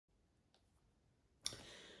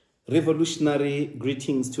Revolutionary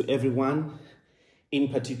greetings to everyone, in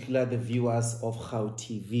particular the viewers of How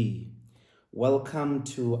TV. Welcome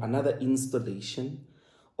to another installation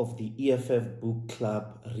of the EFF Book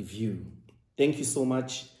Club Review. Thank you so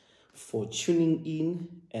much for tuning in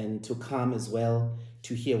and to come as well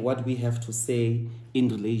to hear what we have to say in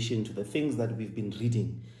relation to the things that we've been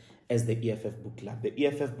reading as the EFF Book Club. The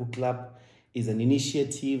EFF Book Club is an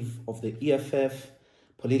initiative of the EFF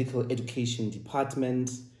Political Education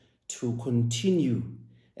Department to continue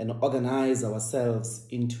and organize ourselves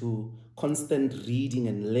into constant reading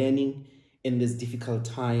and learning in this difficult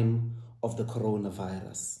time of the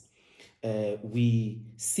coronavirus. We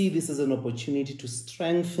see this as an opportunity to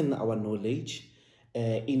strengthen our knowledge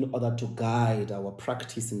in order to guide our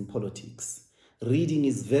practice in politics. Reading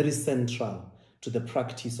is very central to the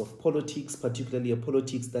practice of politics, particularly a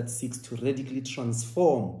politics that seeks to radically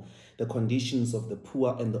transform the conditions of the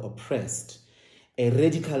poor and the oppressed. A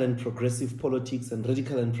radical and progressive politics and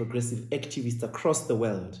radical and progressive activists across the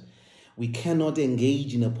world. We cannot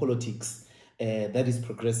engage in a politics that is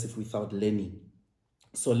progressive without learning.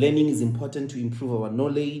 So learning is important to improve our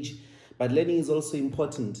knowledge, but learning is also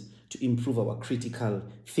important to improve our critical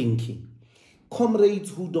thinking.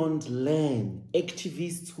 Comrades who don't learn,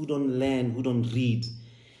 activists who don't learn, who don't read,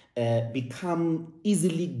 become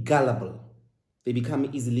easily gullible. They become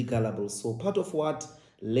easily gullible. So part of what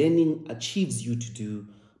learning achieves you to do,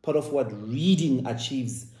 part of what reading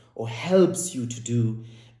achieves or helps you to do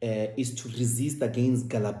is to resist against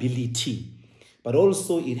gullibility. But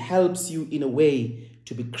also it helps you in a way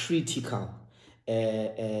to be critical,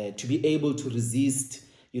 to be able to resist,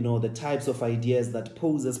 the types of ideas that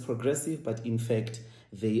pose as progressive, but in fact,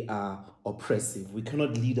 they are oppressive. We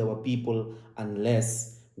cannot lead our people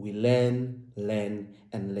unless we learn,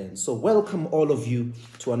 and learn. So welcome all of you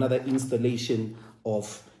to another installation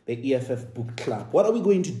of the EFF Book Club. What are we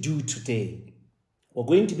going to do today? We're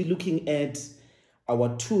going to be looking at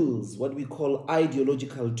our tools, what we call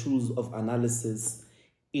ideological tools of analysis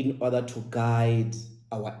in order to guide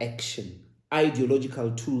our action.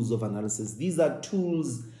 Ideological tools of analysis. These are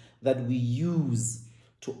tools that we use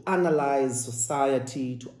to analyze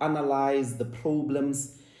society, to analyze the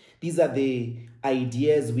problems. These are the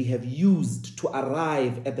ideas we have used to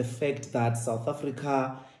arrive at the fact that South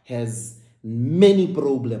Africa has many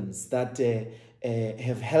problems that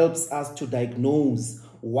have helped us to diagnose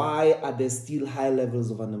why are there still high levels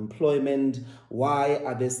of unemployment, why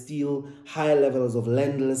are there still high levels of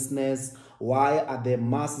landlessness, why are there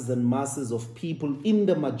masses and masses of people in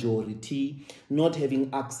the majority not having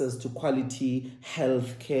access to quality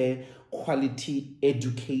health care, quality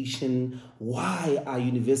education? Why are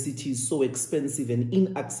universities so expensive and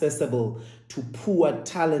inaccessible to poor,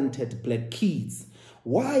 talented black kids?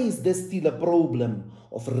 Why is there still a problem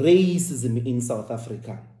of racism in South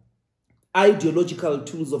Africa? Ideological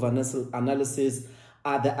tools of analysis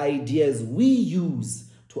are the ideas we use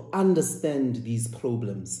to understand these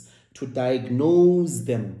problems, to diagnose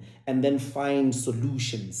them, and then find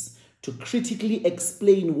solutions, to critically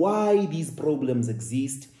explain why these problems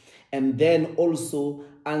exist, and then also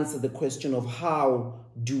answer the question of how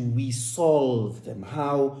do we solve them,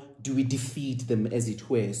 how do we defeat them, as it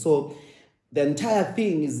were. So the entire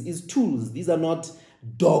thing is tools. These are not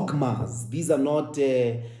dogmas. These are not,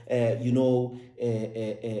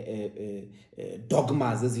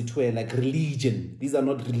 dogmas, as it were, like religion. These are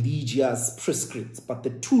not religious prescripts, but the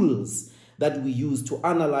tools that we use to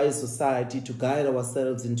analyze society, to guide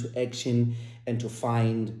ourselves into action, and to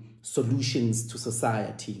find solutions to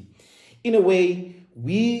society. In a way,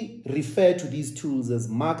 we refer to these tools as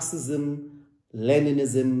Marxism,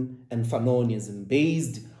 Leninism, and Fanonism,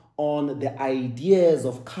 based on the ideas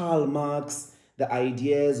of Karl Marx, the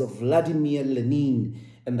ideas of Vladimir Lenin,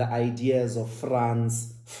 and the ideas of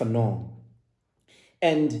Franz Fanon.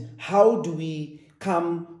 And how do we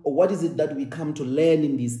come, or what is it that we come to learn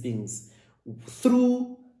in these things?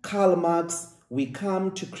 Through Karl Marx, we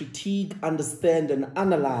come to critique, understand, and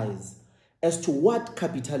analyze as to what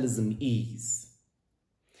capitalism is.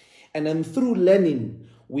 And then through Lenin,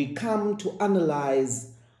 we come to analyze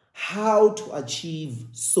how to achieve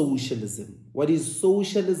socialism. What is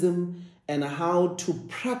socialism and how to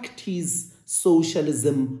practice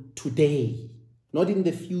socialism today. Not in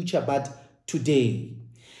the future, but today.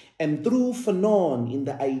 And through Fanon, in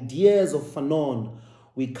the ideas of Fanon,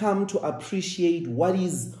 we come to appreciate what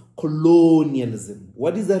is colonialism,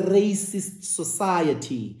 what is a racist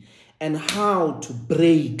society, and how to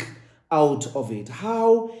break out of it,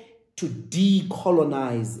 how to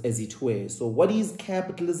decolonize, as it were. So what is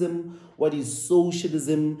capitalism, what is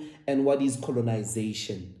socialism, and what is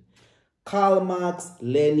colonization? Karl Marx,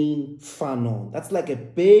 Lenin, Fanon. That's like a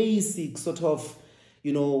basic sort of,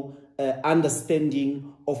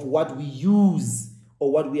 understanding of what we use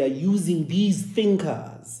or what we are using these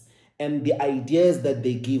thinkers and the ideas that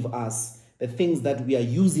they give us. The things that we are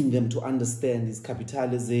using them to understand is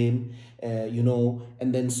capitalism, and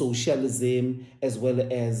then socialism, as well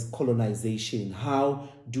as colonization. How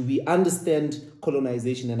do we understand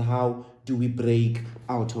colonization and how do we break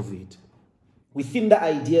out of it? Within the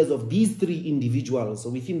ideas of these three individuals,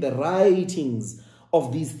 or within the writings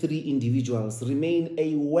of these three individuals, remain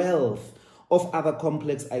a wealth of other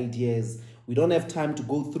complex ideas. We don't have time to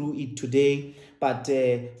go through it today, but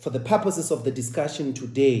for the purposes of the discussion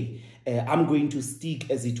today, I'm going to stick,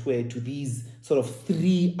 as it were, to these sort of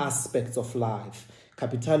three aspects of life: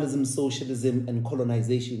 capitalism, socialism, and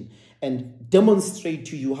colonization, and demonstrate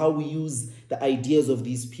to you how we use the ideas of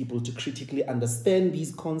these people to critically understand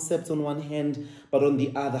these concepts on one hand, but on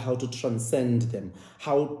the other, how to transcend them,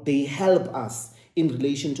 how they help us in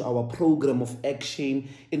relation to our program of action,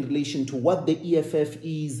 in relation to what the EFF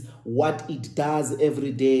is, what it does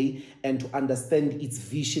every day, and to understand its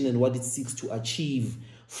vision and what it seeks to achieve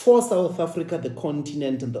for South Africa, the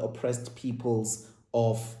continent, and the oppressed peoples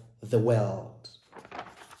of the world.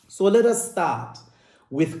 So let us start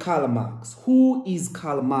with Karl Marx. Who is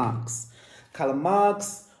Karl Marx? Karl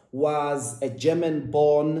Marx was a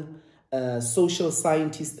German-born social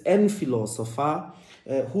scientist and philosopher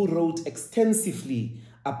who wrote extensively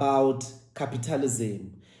about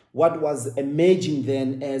capitalism, what was emerging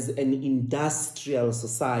then as an industrial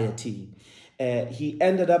society. He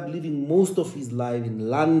ended up living most of his life in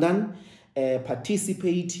London,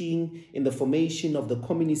 participating in the formation of the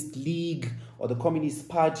Communist League or the Communist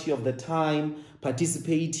Party of the time,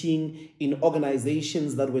 participating in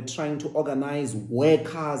organizations that were trying to organize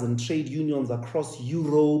workers and trade unions across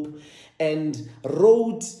Europe, and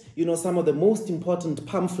wrote, some of the most important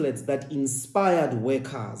pamphlets that inspired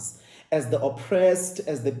workers as the oppressed,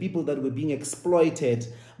 as the people that were being exploited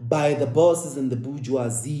by the bosses and the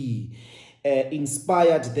bourgeoisie.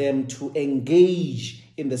 Inspired them to engage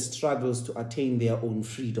in the struggles to attain their own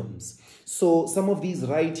freedoms. So some of these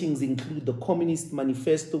writings include the Communist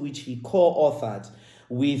Manifesto, which he co-authored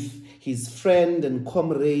with his friend and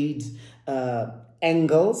comrade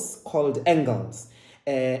Engels, called Engels,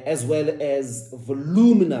 as well as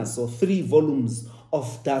voluminous or 3 volumes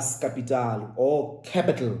of Das Kapital, or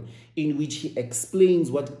Capital, in which he explains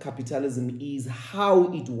what capitalism is,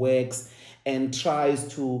 how it works, and tries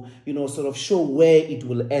to, sort of show where it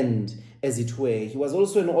will end, as it were. He was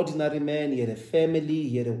also an ordinary man. He had a family,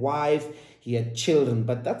 he had a wife, he had children.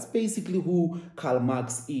 But that's basically who Karl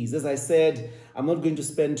Marx is. As I said, I'm not going to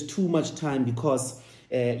spend too much time because,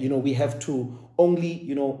 we have to only,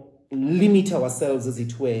 limit ourselves, as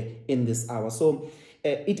it were, in this hour. So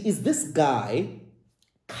it is this guy,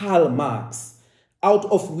 Karl Marx, out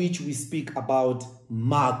of which we speak about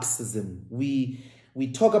Marxism. We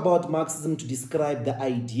talk about Marxism to describe the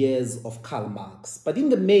ideas of Karl Marx. But in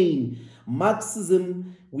the main,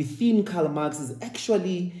 Marxism within Karl Marx is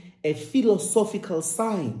actually a philosophical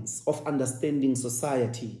science of understanding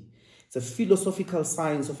society. It's a philosophical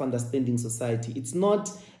science of understanding society. It's not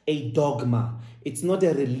a dogma. It's not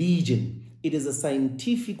a religion. It is a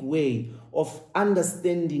scientific way of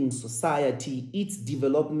understanding society, its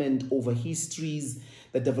development over histories,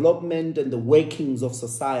 the development and the workings of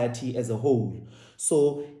society as a whole.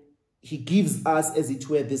 So he gives us, as it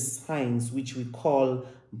were, this science which we call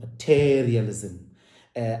materialism.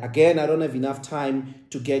 Again, I don't have enough time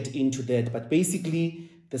to get into that, but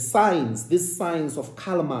basically the science, this science of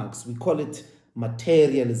Karl Marx, we call it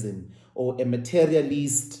materialism, or a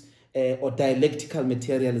materialist or dialectical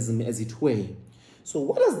materialism, as it were. So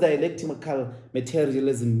what does dialectical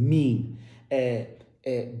materialism mean?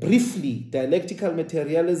 Briefly, dialectical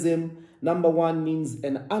materialism, number one, means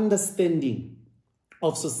an understanding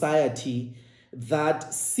of society that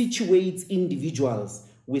situates individuals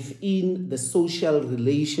within the social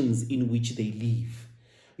relations in which they live.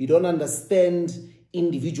 You don't understand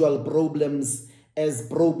individual problems as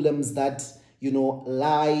problems that,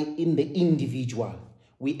 lie in the individual.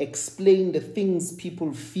 We explain the things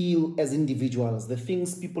people feel as individuals, the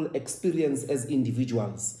things people experience as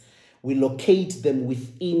individuals. We locate them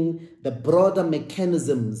within the broader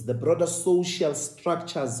mechanisms, the broader social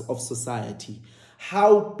structures of society.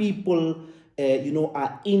 How people,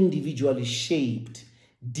 are individually shaped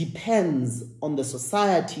depends on the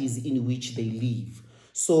societies in which they live.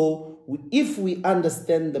 So if we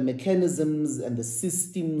understand the mechanisms and the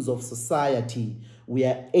systems of society, we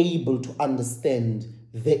are able to understand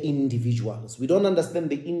the individuals. We don't understand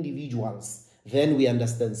the individuals, then we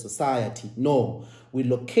understand society. No, we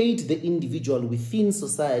locate the individual within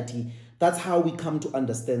society. That's how we come to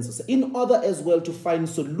understand society. In order as well to find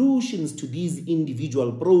solutions to these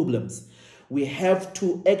individual problems, we have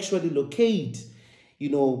to actually locate,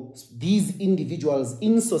 these individuals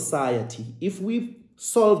in society. If we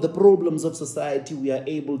solve the problems of society, we are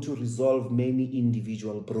able to resolve many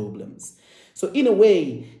individual problems. So in a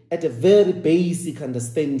way, at a very basic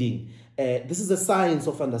understanding, this is a science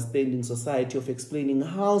of understanding society, of explaining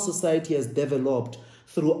how society has developed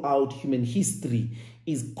throughout human history,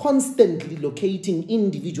 is constantly locating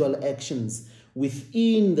individual actions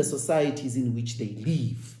within the societies in which they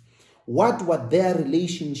live. What was their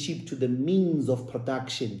relationship to the means of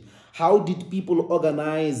production? How did people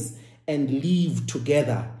organize and live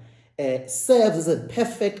together? Serves as a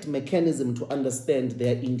perfect mechanism to understand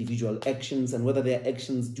their individual actions and whether their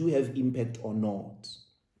actions do have impact or not.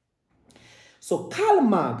 So Karl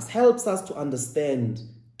Marx helps us to understand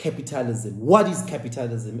capitalism. What is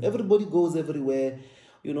capitalism? Everybody goes everywhere.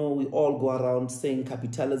 We all go around saying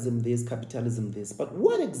capitalism this, capitalism this. But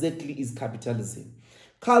what exactly is capitalism?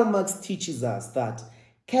 Karl Marx teaches us that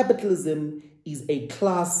capitalism is a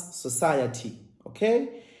class society,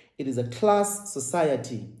 okay? It is a class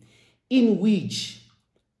society in which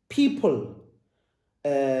people's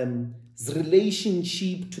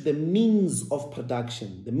relationship to the means of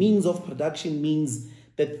production. The means of production means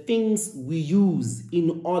the things we use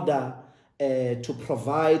in order to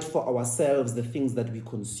provide for ourselves the things that we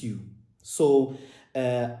consume. So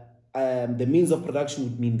the means of production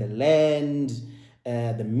would mean the land,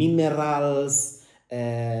 the minerals,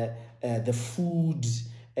 the food,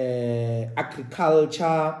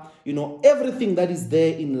 agriculture, everything that is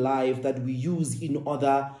there in life that we use in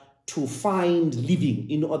order to find living,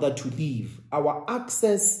 in order to live. Our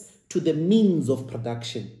access to the means of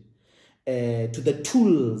production, to the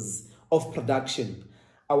tools of production,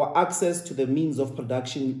 our access to the means of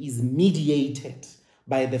production is mediated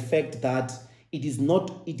by the fact that it is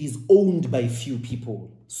owned by few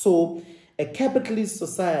people. So a capitalist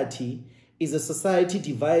society is a society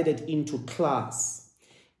divided into class,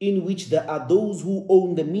 in which there are those who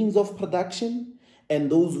own the means of production and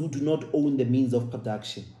those who do not own the means of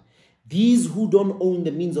production. These who don't own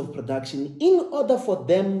the means of production, in order for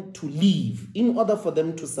them to live, in order for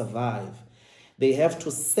them to survive, they have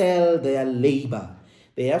to sell their labor.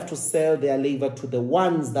 They have to sell their labor to the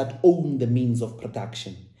ones that own the means of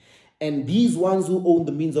production. And these ones who own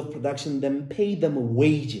the means of production then pay them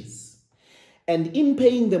wages. And in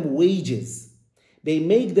paying them wages, they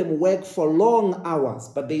make them work for long hours,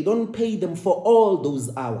 but they don't pay them for all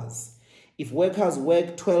those hours. If workers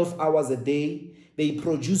work 12 hours a day, they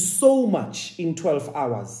produce so much in 12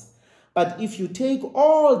 hours. But if you take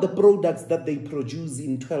all the products that they produce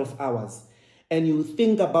in 12 hours and you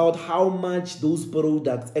think about how much those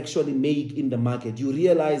products actually make in the market, you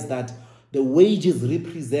realize that the wages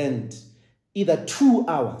represent either 2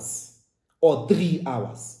 hours or 3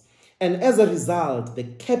 hours. And as a result, the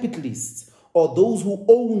capitalists or those who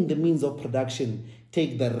own the means of production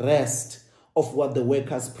take the rest of what the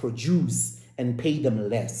workers produce and pay them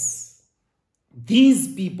less.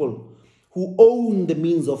 These people who own the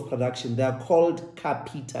means of production, they are called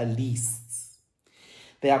capitalists.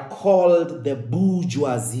 They are called the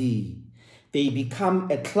bourgeoisie. They become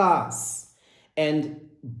a class. And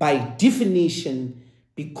by definition,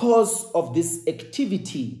 because of this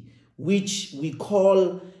activity, which we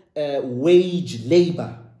call wage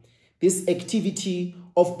labor, this activity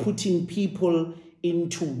of putting people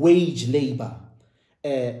into wage labor,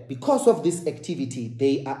 because of this activity,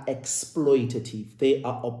 they are exploitative, they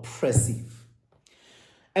are oppressive.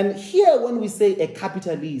 And here, when we say a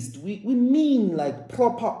capitalist, we mean like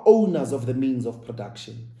proper owners of the means of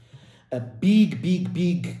production. Big,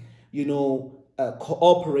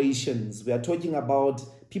 corporations. We are talking about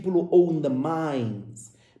people who own the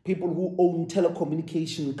mines, people who own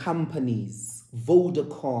telecommunication companies,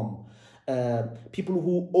 Vodacom, people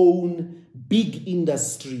who own big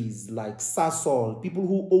industries like Sasol, people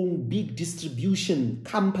who own big distribution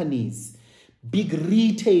companies, big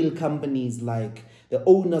retail companies like the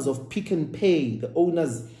owners of Pick and Pay, the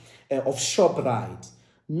owners of ShopRite,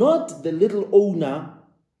 not the little owner,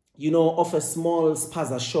 of a small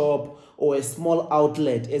spaza shop or a small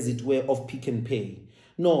outlet, as it were, of Pick and Pay.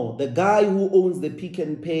 No, the guy who owns the Pick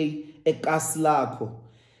and Pay, Ekaslako,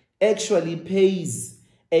 actually pays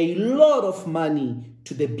a lot of money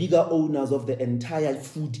to the bigger owners of the entire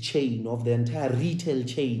food chain, of the entire retail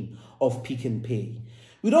chain of Pick and Pay.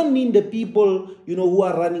 We don't mean the people, who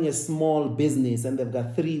are running a small business and they've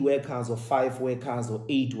got 3 workers or 5 workers or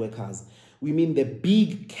 8 workers. We mean the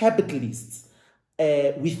big capitalists,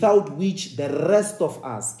 without which the rest of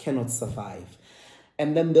us cannot survive.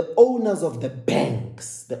 And then the owners of the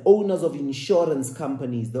banks, the owners of insurance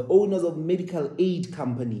companies, the owners of medical aid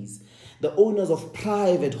companies, the owners of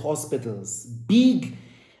private hospitals, big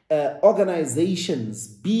organizations,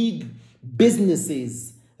 big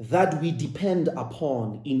businesses that we depend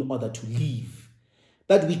upon in order to live,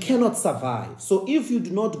 that we cannot survive. So if you do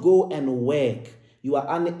not go and work, you are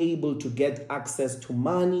unable to get access to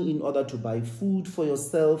money in order to buy food for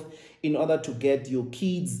yourself, in order to get your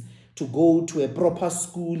kids to go to a proper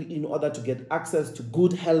school, in order to get access to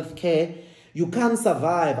good health care. You can't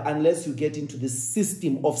survive unless you get into the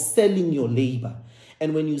system of selling your labor.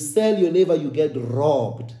 And when you sell your labor, you get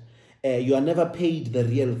robbed. You are never paid the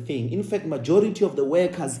real thing. In fact, majority of the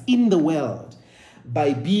workers in the world,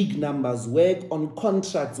 by big numbers, work on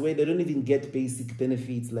contracts where they don't even get basic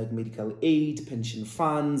benefits like medical aid, pension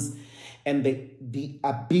funds, and the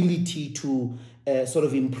ability to sort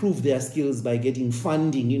of improve their skills by getting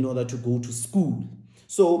funding in order to go to school.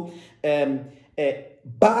 So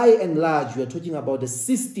by and large, we are talking about a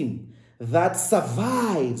system that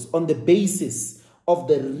survives on the basis of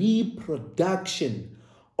the reproduction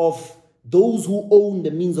of those who own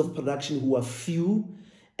the means of production, who are few,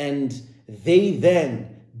 and they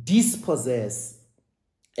then dispossess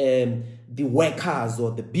the workers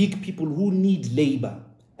or the big people who need labor.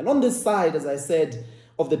 And on this side, as I said,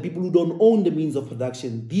 of the people who don't own the means of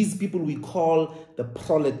production, these people we call the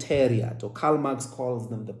proletariat, or Karl Marx calls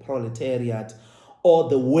them the proletariat, or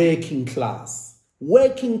the working class.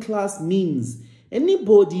 Working class means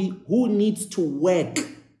anybody who needs to work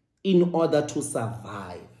in order to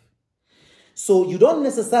survive. So you don't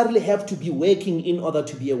necessarily have to be working in order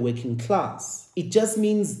to be a working class. It just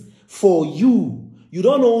means for you, you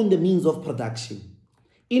don't own the means of production.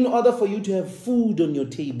 In order for you to have food on your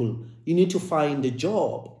table, you need to find a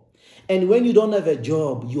job. And when you don't have a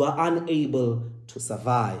job, you are unable to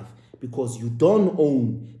survive because you don't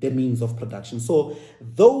own the means of production. So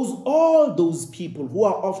all those people who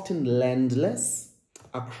are often landless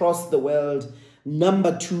across the world,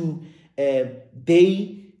 number two,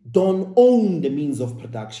 they don't own the means of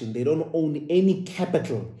production. They don't own any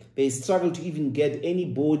capital. They struggle to even get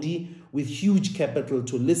anybody with huge capital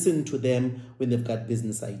to listen to them when they've got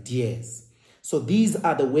business ideas. So these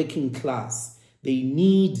are the working class. They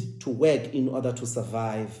need to work in order to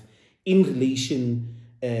survive in relation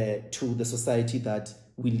to the society that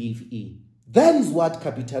we live in. That is what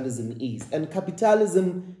capitalism is. And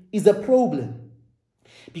capitalism is a problem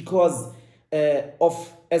because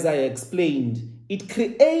as I explained, it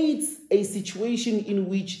creates a situation in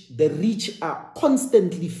which the rich are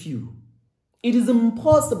constantly few. It is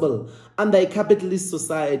impossible under a capitalist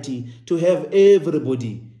society to have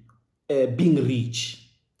everybody being rich,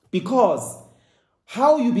 because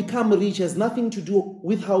how you become rich has nothing to do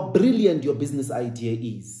with how brilliant your business idea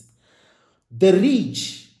is. The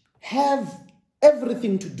rich have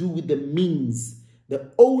everything to do with the means,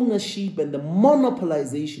 the ownership and the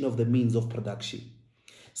monopolization of the means of production.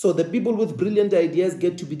 So the people with brilliant ideas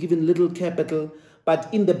get to be given little capital,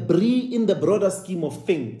 but in the broader scheme of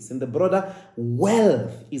things, in the broader,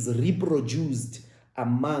 wealth is reproduced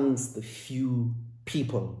amongst the few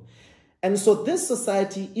people. And so this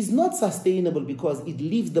society is not sustainable because it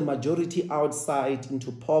leaves the majority outside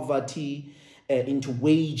into poverty, into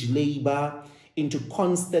wage labor, into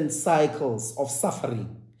constant cycles of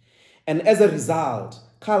suffering. And as a result,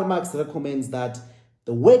 Karl Marx recommends that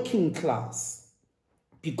the working class,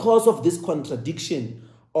 because of this contradiction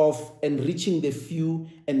of enriching the few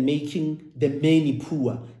and making the many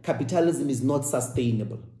poor, capitalism is not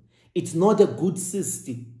sustainable. It's not a good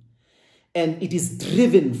system. And it is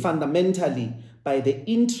driven fundamentally by the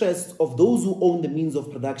interest of those who own the means of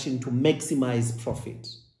production to maximize profit.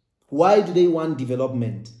 Why do they want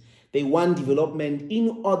development? They want development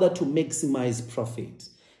in order to maximize profit.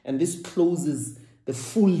 And this closes the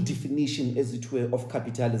full definition, as it were, of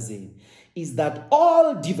capitalism, is that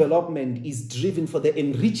all development is driven for the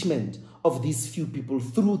enrichment of these few people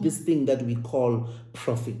through this thing that we call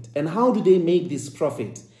profit. And how do they make this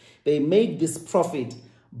profit? They make this profit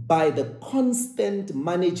by the constant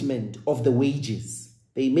management of the wages.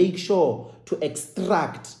 They make sure to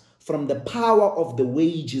extract from the power of the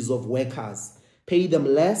wages of workers, pay them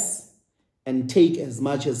less and take as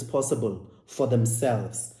much as possible for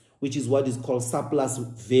themselves, which is what is called surplus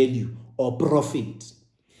value or profit.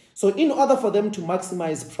 So in order for them to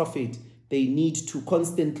maximize profit, they need to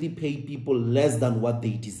constantly pay people less than what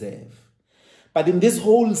they deserve. But in this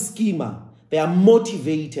whole schema, they are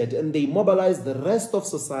motivated and they mobilize the rest of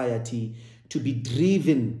society to be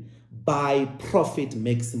driven by profit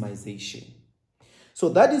maximization. So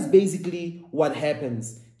that is basically what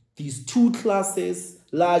happens. These two classes,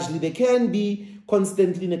 largely, they can be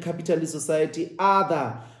constantly in a capitalist society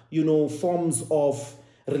other, forms of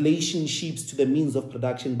relationships to the means of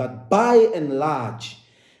production. But by and large,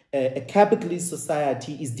 a capitalist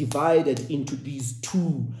society is divided into these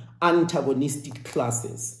two antagonistic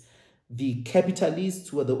classes: the capitalists,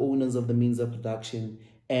 who are the owners of the means of production,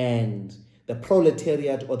 and the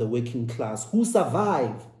proletariat or the working class, who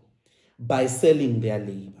survive by selling their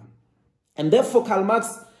labor. And therefore, Karl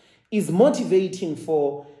Marx is motivating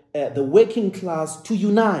for the working class to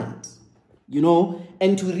unite,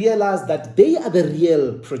 and to realize that they are the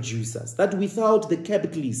real producers, that without the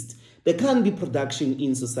capitalists, there can't be production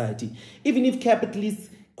in society. Even if capitalists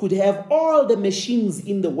could have all the machines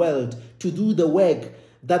in the world to do the work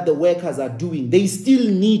that the workers are doing, they still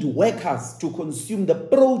need workers to consume the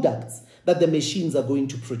products that the machines are going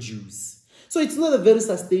to produce. So it's not a very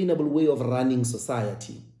sustainable way of running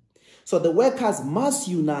society. So the workers must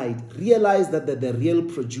unite, realize that they're the real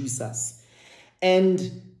producers,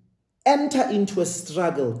 and enter into a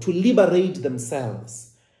struggle to liberate themselves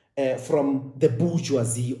from the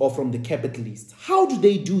bourgeoisie or from the capitalists. How do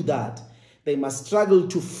they do that? They must struggle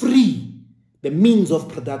to free the means of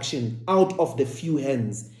production out of the few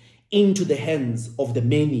hands into the hands of the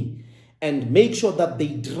many, and make sure that they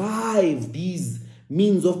drive these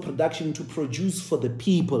means of production to produce for the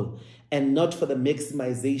people and not for the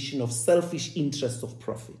maximization of selfish interests of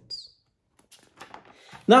profit.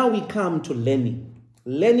 Now we come to Lenin.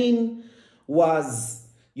 Lenin was,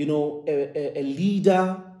 a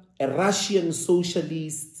leader, a Russian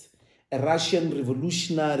socialist, a Russian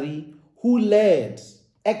revolutionary who led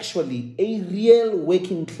actually a real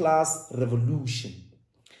working class revolution.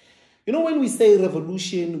 When we say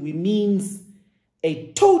revolution, we mean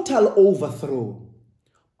a total overthrow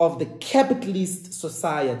of the capitalist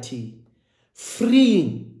society,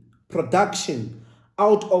 freeing production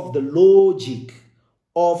out of the logic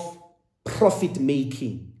of profit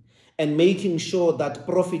making and making sure that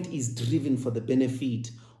profit is driven for the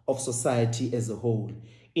benefit of society as a whole,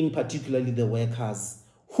 in particularly the workers,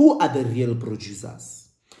 who are the real producers.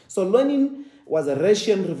 So Lenin was a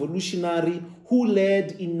Russian revolutionary who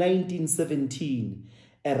led in 1917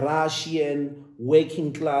 a Russian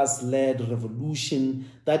working class-led revolution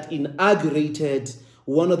that inaugurated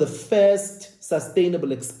one of the first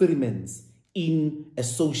sustainable experiments in a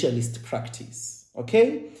socialist practice.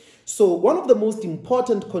 Okay? So one of the most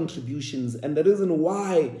important contributions, and the reason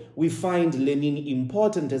why we find Lenin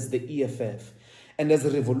important as the EFF and as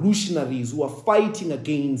revolutionaries who are fighting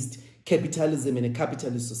against capitalism in a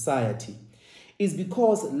capitalist society, is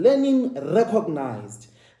because Lenin recognized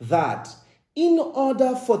that in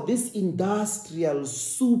order for this industrial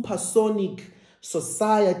supersonic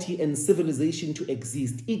society and civilization to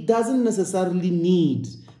exist, it doesn't necessarily need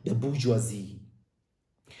the bourgeoisie.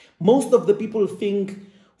 Most of the people think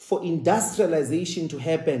for industrialization to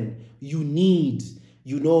happen, you need,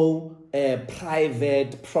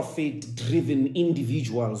 private, profit-driven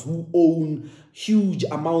individuals who own huge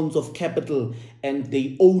amounts of capital and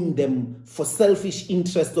they own them for selfish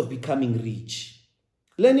interest of becoming rich.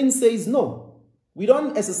 Lenin says, no, we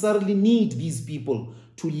don't necessarily need these people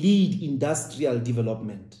to lead industrial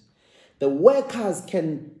development. The workers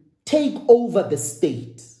can take over the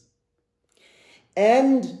state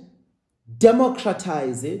and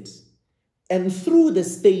democratize it, and through the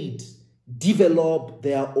state, develop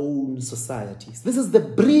their own societies. This is the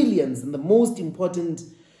brilliance and the most important,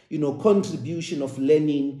 contribution of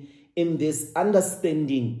Lenin in this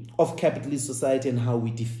understanding of capitalist society and how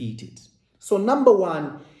we defeat it. So number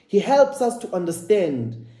one, he helps us to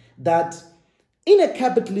understand that in a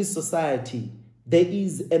capitalist society, there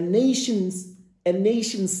is a nation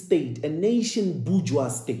state, a nation bourgeois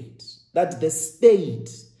state. That the state,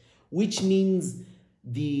 which means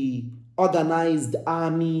the organized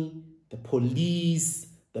army, the police,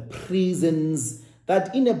 the prisons,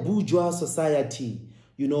 that in a bourgeois society,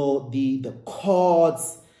 the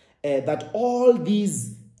courts, that all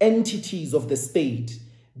these entities of the state,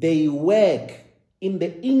 they work in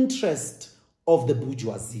the interest of the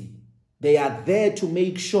bourgeoisie. They are there to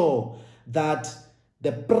make sure that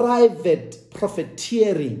the private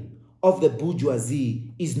profiteering of the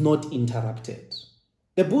bourgeoisie is not interrupted.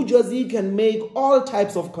 The bourgeoisie can make all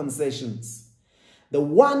types of concessions. The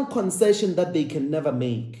one concession that they can never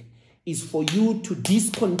make is for you to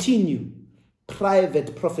discontinue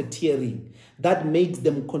private profiteering that makes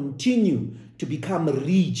them continue to become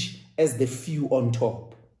rich as the few on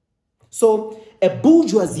top. So a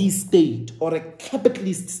bourgeoisie state or a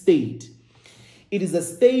capitalist state, it is a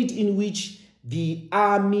state in which the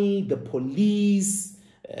army, the police,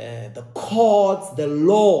 the courts, the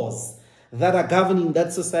laws, that are governing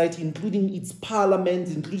that society, including its parliament,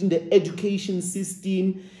 including the education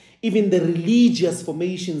system, even the religious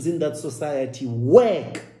formations in that society,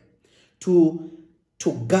 work to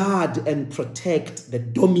guard and protect the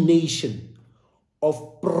domination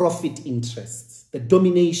of profit interests, the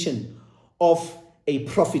domination of a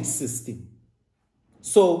profit system.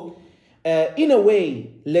 So, in a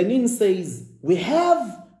way, Lenin says we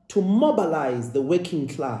have to mobilize the working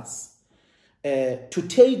class to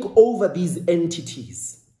take over these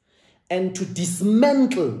entities and to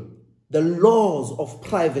dismantle the laws of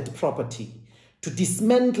private property, to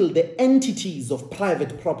dismantle the entities of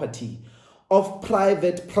private property, of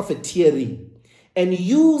private profiteering, and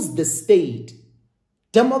use the state,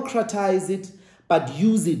 democratize it, but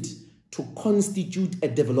use it to constitute a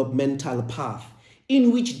developmental path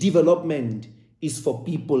in which development is for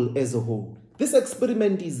people as a whole. This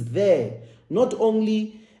experiment is there. Not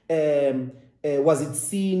only was it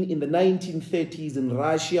seen in the 1930s in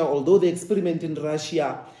Russia, although the experiment in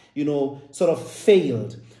Russia, sort of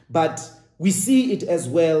failed, but we see it as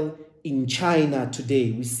well in China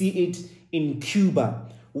today. We see it in Cuba,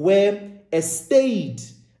 where a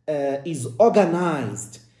state is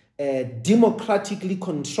organized, democratically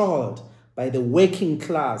controlled by the working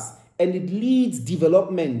class, and it leads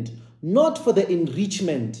development not for the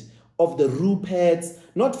enrichment of the Ruperts,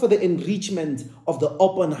 not for the enrichment of the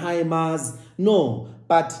Oppenheimers, no,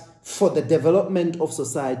 but for the development of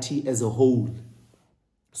society as a whole.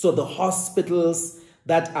 So the hospitals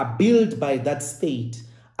that are built by that state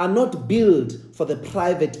are not built for the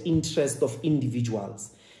private interest of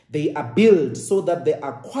individuals. They are built so that they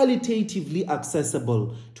are qualitatively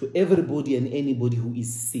accessible to everybody and anybody who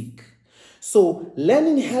is sick. So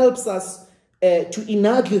learning helps us to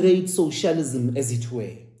inaugurate socialism, as it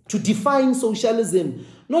were, to define socialism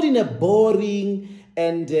not in a boring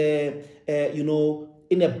and, in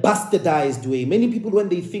a bastardized way. Many people, when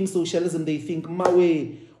they think socialism, they think,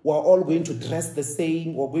 Mawe, we're all going to dress the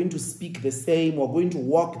same, we're going to speak the same, we're going to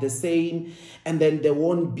walk the same, and then there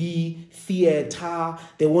won't be theater,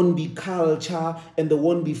 there won't be culture, and there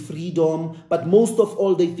won't be freedom. But most of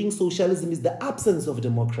all, they think socialism is the absence of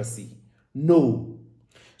democracy. No.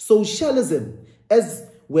 Socialism, as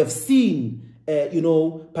we've seen,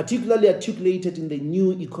 particularly articulated in the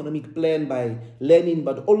new economic plan by Lenin,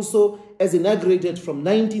 but also as inaugurated from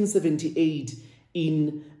 1978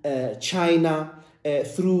 in China,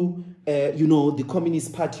 through, the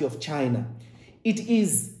Communist Party of China. It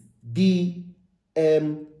is the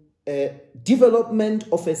development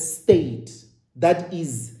of a state that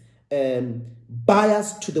is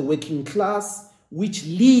biased to the working class, which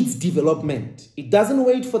leads development. It doesn't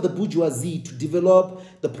wait for the bourgeoisie to develop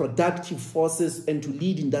the productive forces and to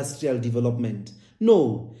lead industrial development.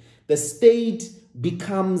 No, the state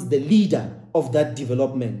becomes the leader of that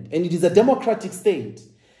development. And it is a democratic state.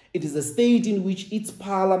 It is a state in which its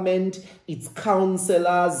parliament, its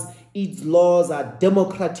councillors, its laws are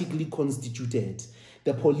democratically constituted.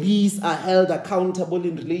 The police are held accountable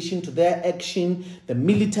in relation to their action. The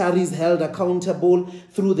military is held accountable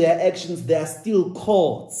through their actions. There are still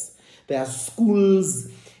courts. There are schools.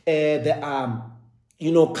 There are,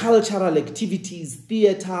 cultural activities,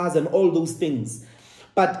 theaters, and all those things.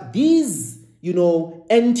 But these,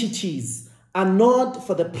 entities are not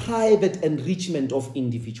for the private enrichment of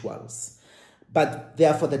individuals, but they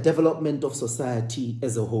are for the development of society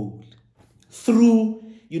as a whole through,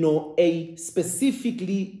 a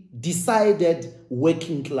specifically decided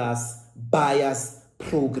working class bias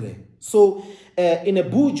program. So in a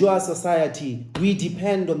bourgeois society, we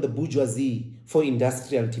depend on the bourgeoisie for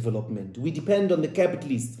industrial development. We depend on the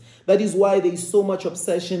capitalists. That is why there is so much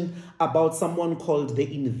obsession about someone called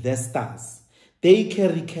the investors. They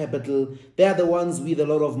carry capital. They are the ones with a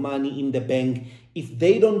lot of money in the bank. If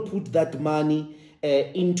they don't put that money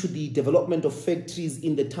into the development of factories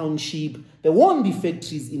in the township, there won't be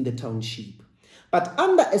factories in the township. But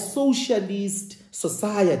under a socialist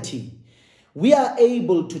society, we are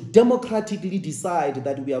able to democratically decide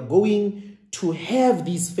that we are going to have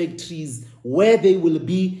these factories where they will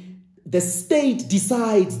be. The state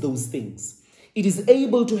decides those things. It is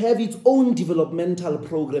able to have its own developmental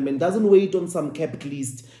program and doesn't wait on some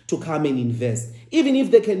capitalist to come and invest. Even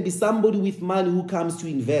if there can be somebody with money who comes to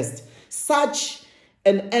invest, such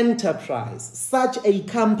an enterprise, such a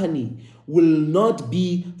company will not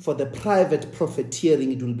be for the private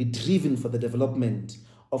profiteering. It will be driven for the development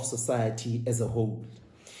of society as a whole.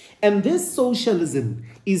 And this socialism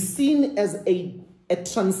is seen as a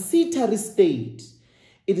transitory state.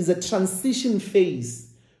 It is a transition phase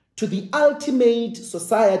to the ultimate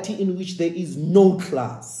society in which there is no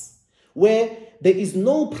class, where there is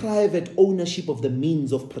no private ownership of the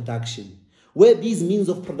means of production. where these means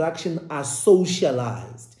of production are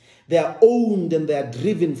socialized. They are owned and they are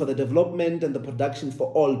driven for the development and the production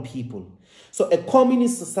for all people. So a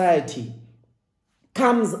communist society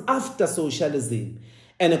comes after socialism.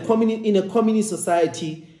 And in a communist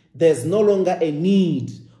society, there's no longer a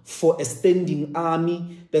need for a standing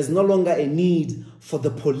army. There's no longer a need for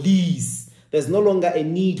the police. There's no longer a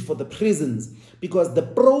need for the prisons. Because the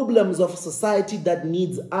problems of society that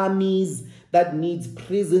needs armies, that needs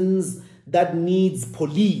prisons, that needs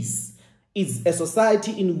police, is a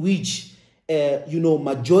society in which,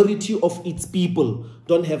 majority of its people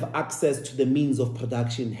don't have access to the means of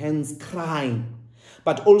production, hence crime.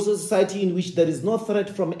 But also a society in which there is no threat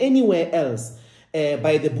from anywhere else,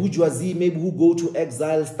 by the bourgeoisie, maybe who go to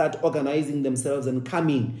exile, start organizing themselves and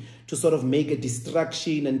coming to sort of make a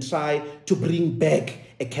distraction and try to bring back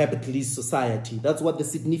a capitalist society. That's what the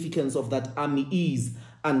significance of that army is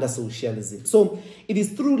under socialism. So it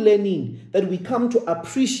is through learning that we come to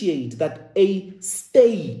appreciate that a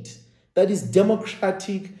state that is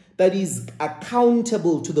democratic, that is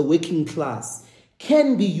accountable to the working class,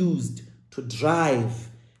 can be used to drive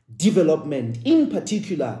development, in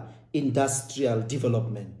particular industrial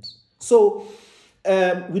development. So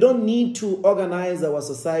we don't need to organize our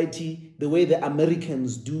society the way the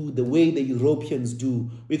Americans do, the way the Europeans do.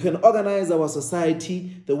 We can organize our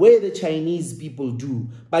society the way the Chinese people do,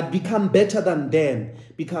 but become better than them,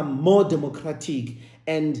 become more democratic,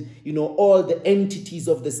 and all the entities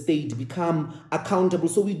of the state become accountable.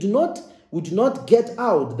 So we do not get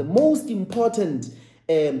out the most important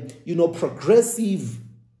progressive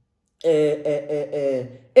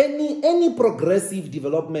any progressive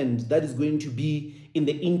development that is going to be in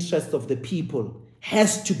the interest of the people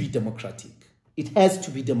has to be democratic. It has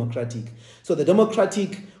to be democratic. So the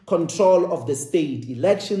democratic control of the state,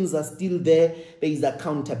 elections are still there. There is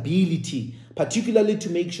accountability, particularly to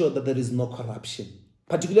make sure that there is no corruption,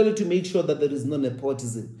 particularly to make sure that there is no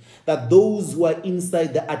nepotism, that those who are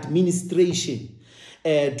inside the administration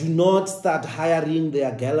do not start hiring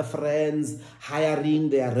their girlfriends, hiring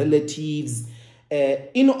their relatives.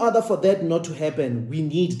 In order for that not to happen, we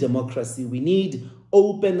need democracy. We need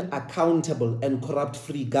open, accountable, and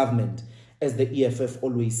corrupt-free government, as the EFF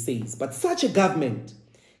always says. But such a government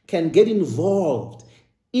can get involved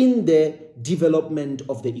in the development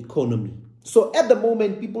of the economy. So at the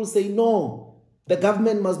moment, people say, no, the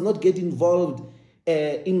government must not get involved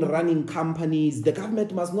in running companies. The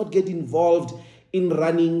government must not get involved in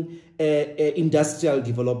running industrial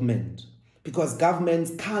development, because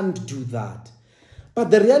governments can't do that. But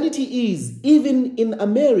the reality is, even in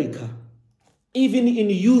America, even in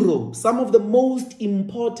Europe, some of the most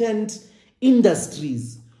important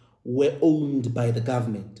industries were owned by the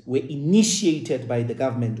government, were initiated by the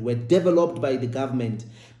government, were developed by the government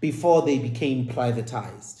before they became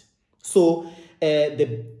privatized. So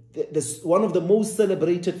one of the most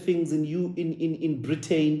celebrated things in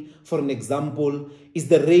Britain, for an example, is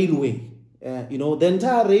the railway. The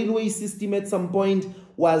entire railway system at some point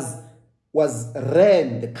was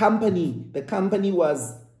ran. The company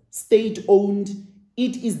was state-owned.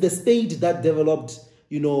 It is the state that developed,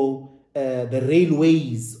 the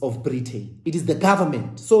railways of Britain. It is the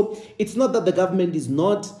government. So it's not that the government is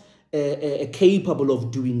not capable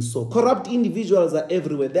of doing so. Corrupt individuals are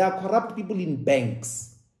everywhere. There are corrupt people in banks.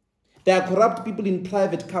 There are corrupt people in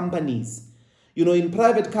private companies. In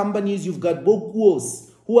private companies, you've got bokuos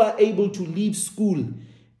who are able to leave school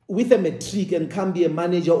with a matric and can be a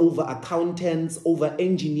manager over accountants, over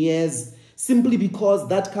engineers, simply because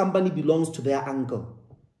that company belongs to their uncle.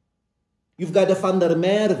 You've got a van der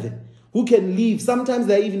Merwe who can leave. Sometimes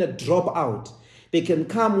they're even a dropout. They can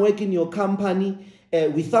come work in your company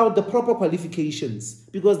without the proper qualifications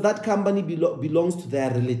because that company belongs to their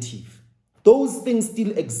relative. Those things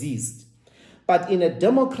still exist. But in a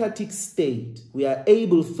democratic state, we are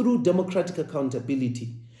able, through democratic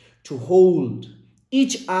accountability, to hold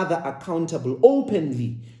each other accountable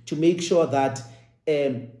openly to make sure that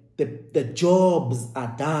the jobs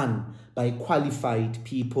are done by qualified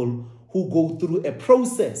people who go through a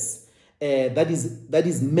process that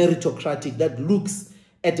is meritocratic, that looks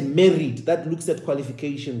at merit, that looks at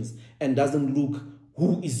qualifications, and doesn't look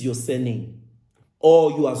who is your surname.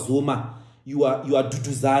 Or you are Zuma, you are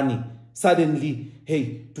Duduzani. Suddenly,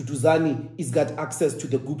 hey, Duduzani has got access to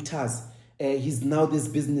the Guptas. He's now this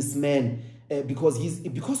businessman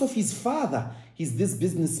because of his father. He's this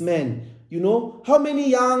businessman. How many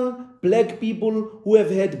young black people who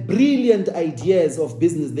have had brilliant ideas of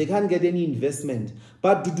business, they can't get any investment.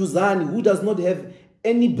 But Duduzani, who does not have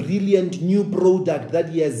any brilliant new product that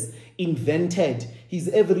he has invented. He's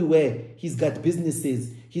everywhere. He's got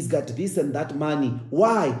businesses. He's got this and that money.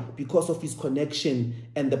 Why? Because of his connection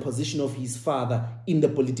and the position of his father in the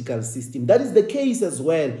political system. That is the case as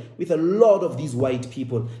well with a lot of these white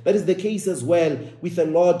people. That is the case as well with a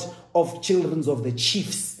lot of children of the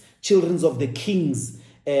chiefs, children of the kings,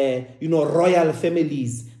 royal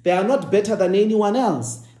families. They are not better than anyone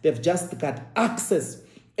else. They've just got access,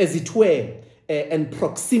 as it were, and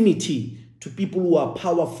proximity to people who are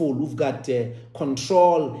powerful, who've got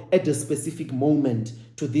control at a specific moment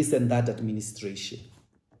to this and that administration.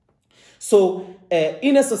 So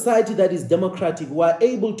in a society that is democratic, we are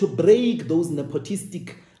able to break those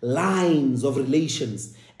nepotistic lines of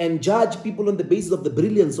relations and judge people on the basis of the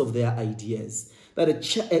brilliance of their ideas. That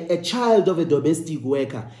a child of a domestic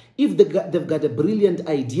worker, if they've got a brilliant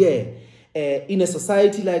idea, in a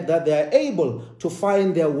society like that, they are able to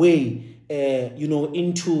find their way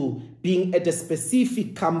into being at a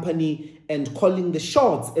specific company and calling the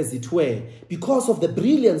shots, as it were, because of the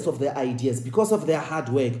brilliance of their ideas, because of their hard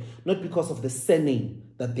work, not because of the surname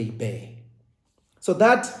that they bear. So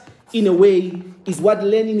that, in a way, is what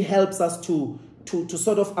learning helps us to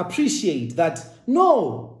sort of appreciate that,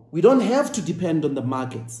 no, we don't have to depend on the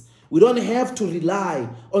markets. We don't have to rely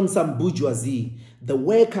on some bourgeoisie. The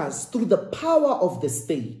workers, through the power of the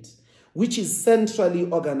state, which is centrally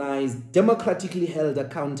organized, democratically held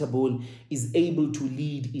accountable, is able to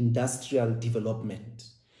lead industrial development.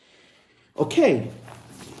 Okay,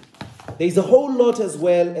 there's a whole lot as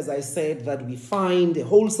well, as I said, that we find, a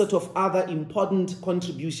whole set of other important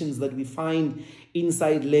contributions that we find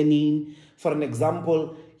inside learning. For an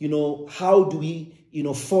example, how do we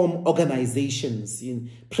form organizations in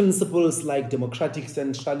principles like democratic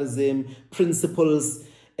centralism, principles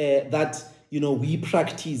that we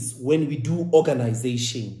practice when we do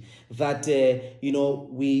organization, that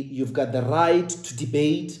you've got the right to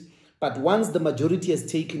debate, but once the majority has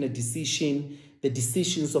taken a decision, the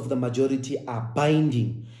decisions of the majority are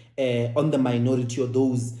binding on the minority or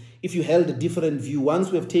those. If you held a different view, once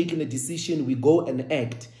we have taken a decision, we go and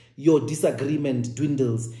act. Your disagreement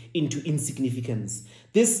dwindles into insignificance.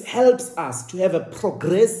 This helps us to have a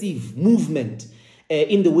progressive movement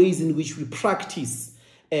in the ways in which we practice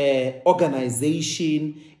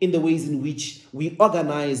organization, in the ways in which we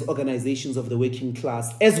organize organizations of the working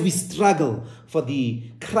class as we struggle for the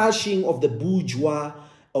crushing of the bourgeois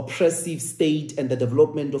oppressive state and the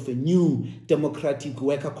development of a new democratic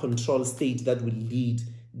worker control state that will lead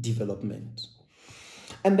development.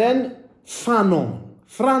 And then Fanon.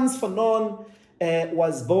 Frantz Fanon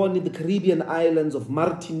was born in the Caribbean islands of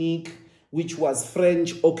Martinique, which was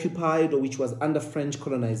French occupied, or which was under French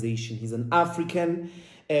colonization. He's an African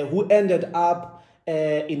who ended up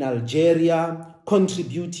in Algeria,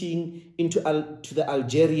 contributing to the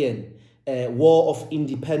Algerian War of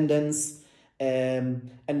Independence.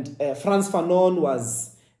 And Frantz Fanon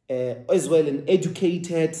was as well an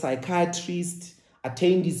educated psychiatrist,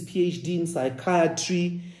 attained his PhD in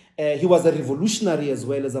psychiatry. He was a revolutionary as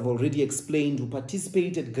well, as I've already explained, who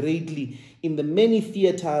participated greatly in the many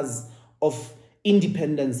theaters of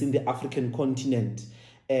independence in the African continent,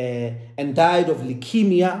 and died of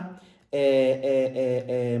leukemia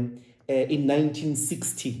in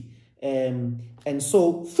 1960. And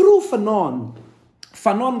so through Fanon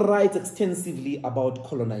writes extensively about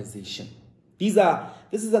colonization. This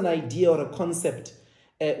is an idea or a concept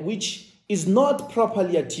which is not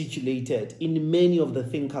properly articulated in many of the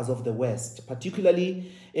thinkers of the West, particularly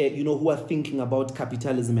who are thinking about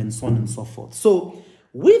capitalism and so on and so forth. So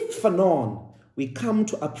with Fanon, we come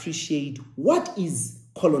to appreciate what is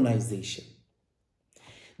colonization.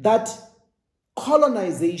 That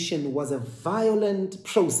colonization was a violent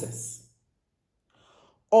process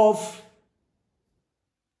of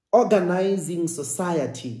organizing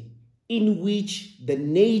society in which the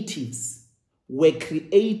natives were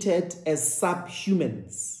created as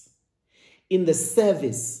subhumans in the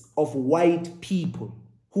service of white people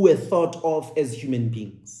who were thought of as human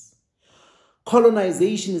beings.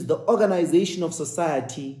 Colonization is the organization of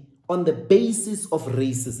society on the basis of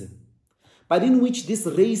racism, but in which this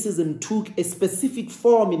racism took a specific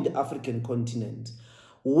form in the African continent,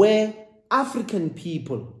 where African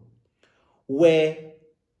people were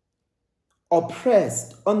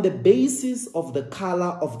oppressed on the basis of the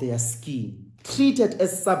color of their skin, treated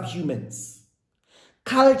as subhumans,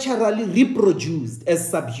 culturally reproduced as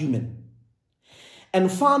subhuman. And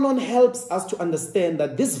Fanon helps us to understand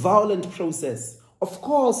that this violent process, of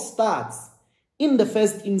course, starts in the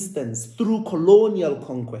first instance through colonial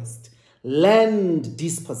conquest, land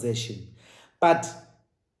dispossession. But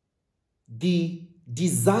the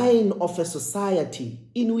design of a society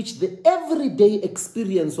in which the everyday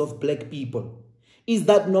experience of black people is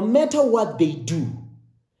that no matter what they do,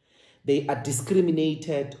 they are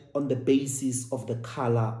discriminated on the basis of the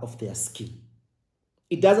color of their skin.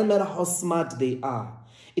 It doesn't matter how smart they are.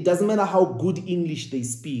 It doesn't matter how good English they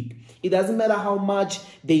speak. It doesn't matter how much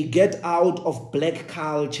they get out of black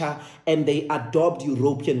culture and they adopt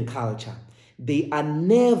European culture. They are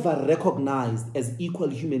never recognized as equal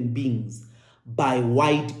human beings by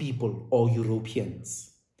white people or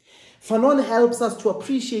Europeans. Fanon helps us to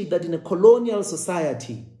appreciate that in a colonial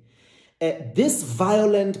society, this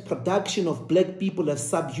violent production of black people as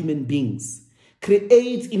subhuman beings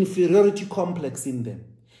creates inferiority complex in them,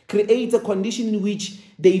 creates a condition in which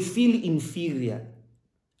they feel inferior.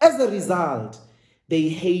 As a result, they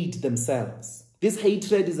hate themselves. This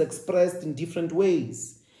hatred is expressed in different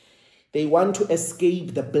ways. They want to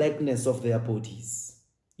escape the blackness of their bodies.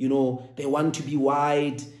 You know, they want to be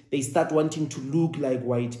white. They start wanting to look like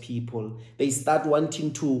white people. They start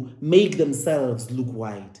wanting to make themselves look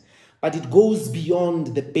white. But it goes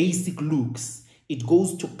beyond the basic looks. It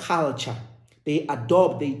goes to culture. They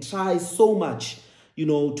adopt, they try so much, you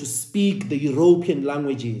know, to speak the European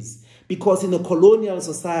languages. Because in a colonial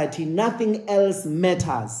society, nothing else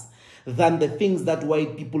matters than the things that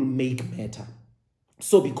white people make matter.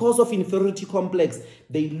 So because of inferiority complex,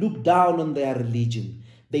 they look down on their religion.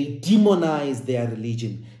 They demonize their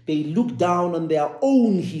religion. They look down on their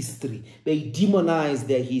own history. They demonize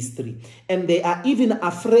their history. And they are even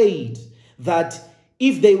afraid that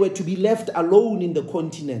if they were to be left alone in the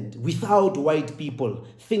continent without white people,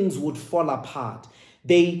 things would fall apart.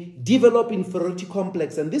 They develop inferiority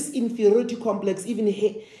complex, and this inferiority complex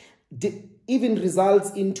even results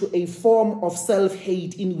into a form of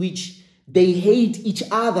self-hate in which they hate each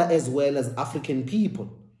other as well as African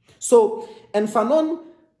people. So, and Fanon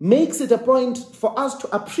makes it a point for us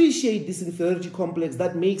to appreciate this inferiority complex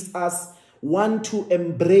that makes us want to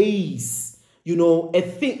embrace, you know,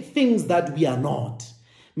 things that we are not.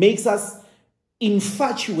 Makes us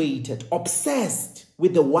infatuated, obsessed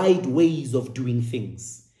with the wide ways of doing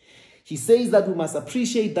things. He says that we must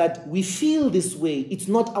appreciate that we feel this way. It's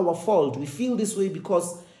not our fault. We feel this way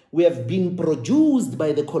because we have been produced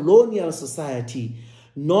by the colonial society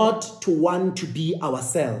not to want to be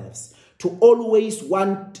ourselves, to always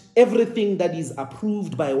want everything that is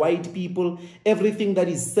approved by white people, everything that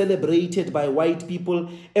is celebrated by white people,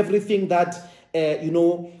 everything that,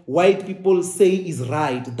 white people say is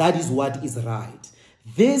right, that is what is right.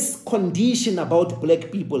 This condition about black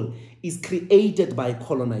people is created by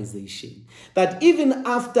colonization. That even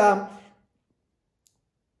after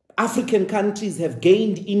African countries have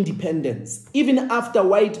gained independence, even after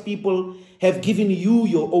white people have given you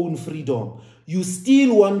your own freedom, you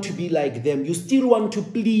still want to be like them. You still want to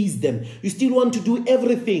please them. You still want to do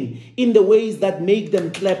everything in the ways that make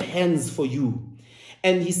them clap hands for you.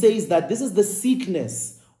 And he says that this is the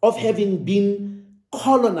sickness of having been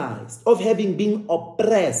colonized, of having been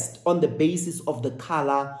oppressed on the basis of the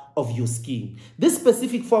color of your skin. This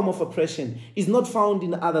specific form of oppression is not found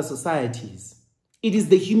in other societies. It is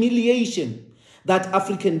the humiliation that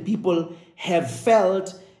African people have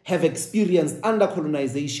felt, have experienced under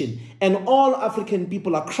colonization, and all African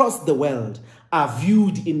people across the world are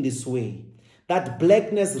viewed in this way. That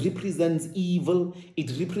blackness represents evil,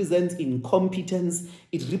 it represents incompetence,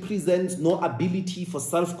 it represents no ability for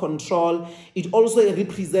self-control, it also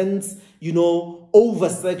represents,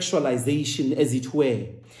 over-sexualization, as it were.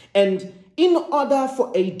 And in order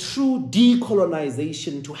for a true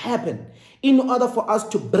decolonization to happen, in order for us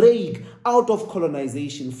to break out of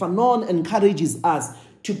colonization, Fanon encourages us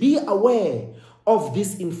to be aware of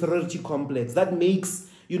this inferiority complex that makes,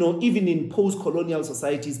 even in post-colonial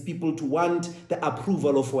societies, people to want the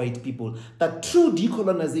approval of white people. That true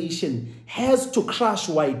decolonization has to crush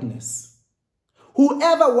whiteness.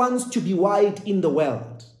 Whoever wants to be white in the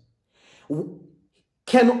world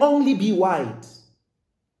can only be white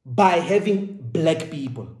by having black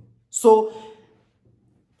people. So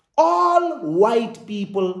all white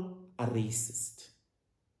people are racist.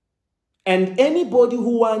 And anybody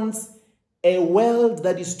who wants a world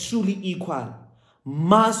that is truly equal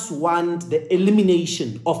must want the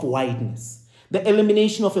elimination of whiteness, the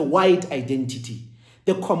elimination of a white identity,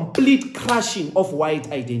 the complete crushing of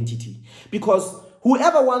white identity. Because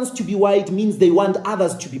whoever wants to be white means they want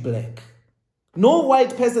others to be black. No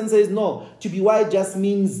white person says, no, to be white just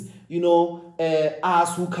means,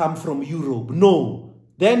 us who come from Europe. No.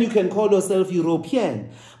 Then you can call yourself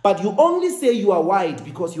European. But you only say you are white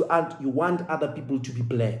because you want other people to be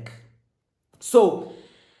black. So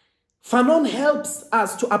Fanon helps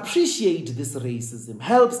us to appreciate this racism,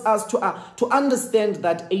 helps us to understand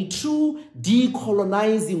that a true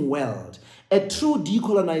decolonizing world, a true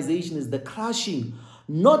decolonization is the crushing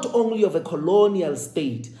not only of a colonial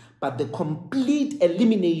state, but the complete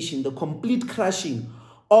elimination, the complete crushing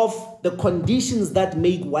of the conditions that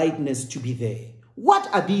make whiteness to be there. What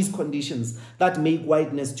are these conditions that make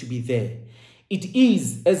whiteness to be there? It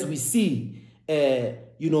is, as we see, the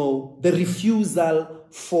refusal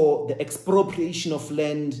for the expropriation of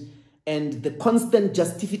land and the constant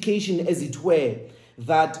justification, as it were,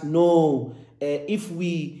 that no, if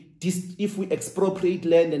we expropriate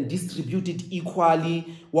land and distribute it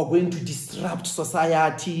equally, we're going to disrupt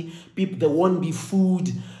society. People, there won't be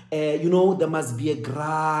food. There must be a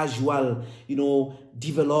gradual,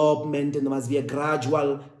 development, and there must be a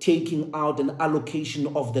gradual taking out and allocation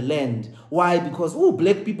of the land. Why? Because,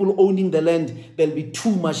 black people owning the land, there'll be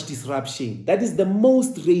too much disruption. That is the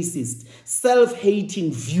most racist,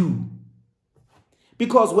 self-hating view.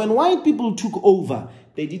 Because when white people took over,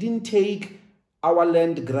 they didn't take our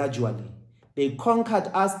land gradually. They conquered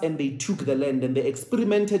us and they took the land and they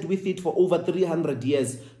experimented with it for over 300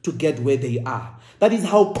 years to get where they are. That is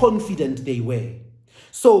how confident they were.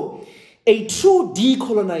 So a true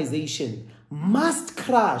decolonization must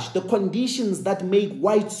crush the conditions that make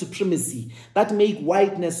white supremacy, that make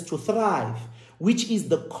whiteness to thrive, which is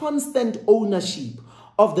the constant ownership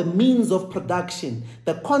of the means of production,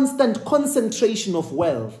 the constant concentration of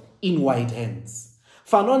wealth in white hands.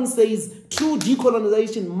 Fanon says true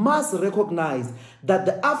decolonization must recognize that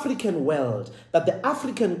the African world, that the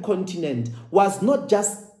African continent was not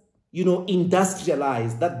just,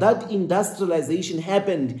 industrialized, that industrialization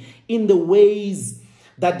happened in the ways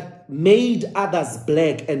that made others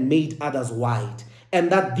black and made others white. And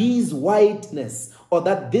that these whiteness, or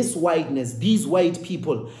that this whiteness, these white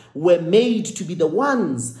people were made to be the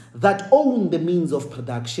ones that own the means of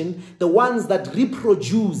production, the ones that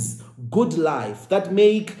reproduce good life, that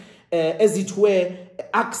make, as it were,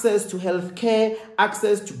 access to healthcare,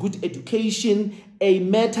 access to good education, a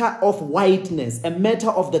matter of whiteness, a matter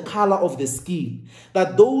of the color of the skin.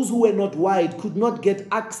 That those who were not white could not get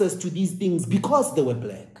access to these things because they were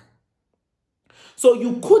black. So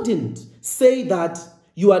you couldn't say that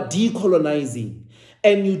you are decolonizing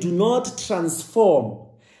and you do not transform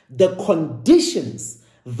the conditions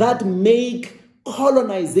that make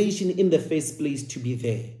colonization in the first place to be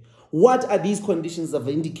there. What are these conditions I've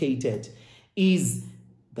indicated? Is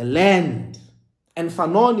the land. And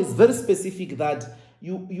Fanon is very specific that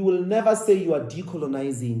you will never say you are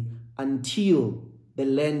decolonizing until the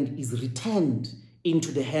land is returned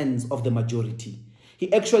into the hands of the majority.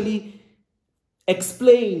 He actually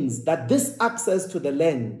explains that this access to the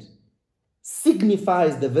land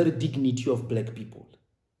signifies the very dignity of black people.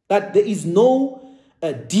 That there is no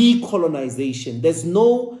decolonization. There's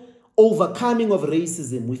no overcoming of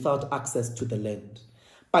racism without access to the land.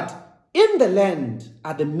 But in the land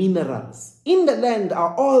are the minerals. In the land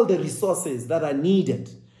are all the resources that are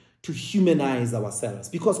needed to humanize ourselves.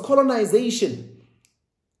 Because colonization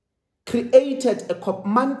created a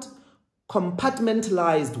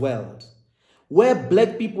compartmentalized world where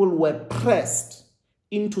black people were pressed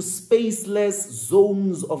into spaceless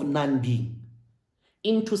zones of non-being,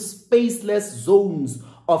 into spaceless zones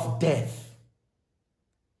of death,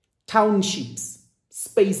 townships,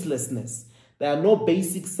 spacelessness. There are no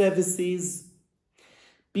basic services.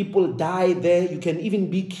 People die there. You can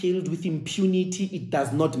even be killed with impunity. It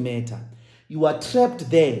does not matter. You are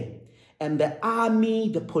trapped there. And the army,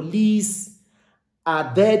 the police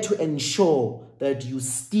are there to ensure that you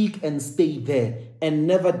stick and stay there and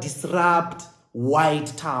never disrupt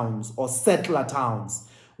white towns or settler towns,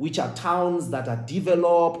 which are towns that are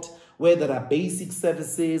developed, where there are basic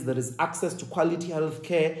services, there is access to quality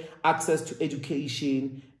healthcare, access to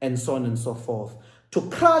education, and so on and so forth. To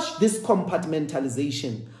crush this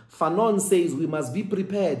compartmentalization, Fanon says we must be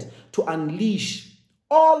prepared to unleash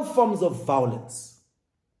all forms of violence.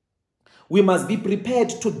 We must be prepared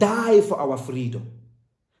to die for our freedom.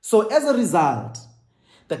 So as a result,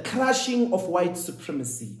 the crushing of white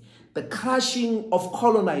supremacy, the crushing of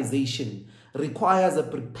colonization requires a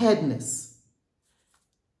preparedness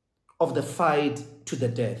of the fight to the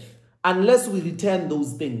death. Unless we return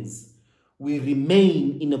those things, we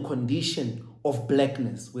remain in a condition of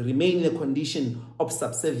blackness. We remain in a condition of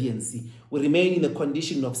subserviency. We remain in a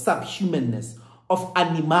condition of subhumanness, of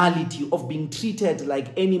animality, of being treated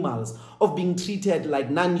like animals, of being treated like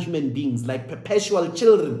non-human beings, like perpetual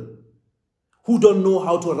children who don't know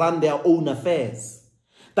how to run their own affairs.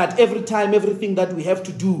 That every time, everything that we have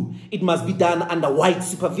to do, it must be done under white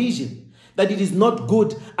supervision. That it is not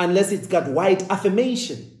good unless it's got white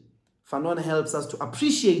affirmation. Fanon helps us to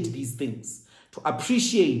appreciate these things, to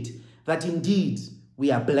appreciate that indeed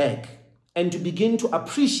we are black, and to begin to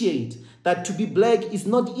appreciate that to be black is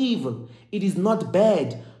not evil, it is not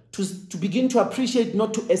bad, to begin to appreciate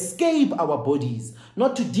not to escape our bodies,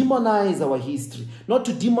 not to demonize our history, not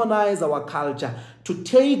to demonize our culture, to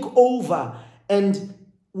take over and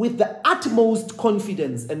with the utmost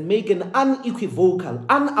confidence and make an unequivocal,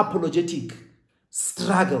 unapologetic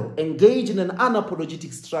struggle, engage in an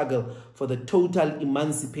unapologetic struggle for the total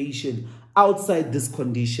emancipation outside this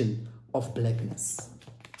condition of blackness.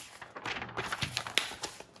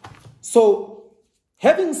 So,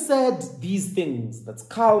 having said these things, that's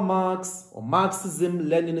Karl Marx, or Marxism,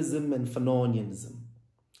 Leninism, and Fanonianism,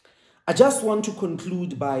 I just want to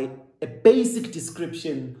conclude by a basic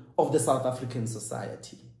description of the South African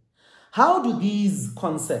society. How do these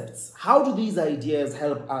concepts, how do these ideas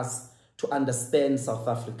help us to understand South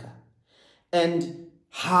Africa? And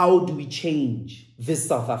how do we change this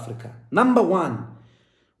South Africa? Number one,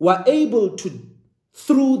 we're able to,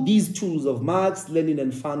 through these tools of Marx, Lenin,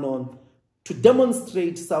 and Fanon, to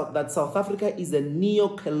demonstrate that South Africa is a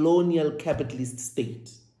neo-colonial capitalist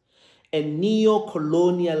state. A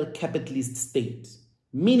neo-colonial capitalist state,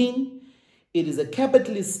 meaning it is a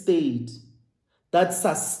capitalist state that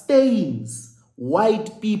sustains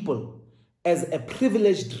white people as a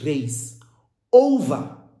privileged race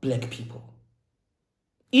over black people.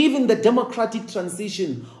 Even the democratic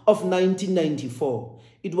transition of 1994,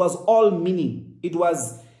 it was all meaning. It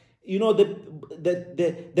was, you know,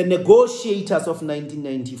 the negotiators of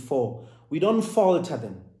 1994. We don't falter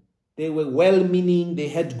them. They were well-meaning, they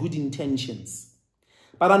had good intentions.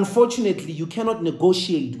 But unfortunately, you cannot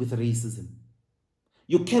negotiate with racism.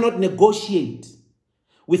 You cannot negotiate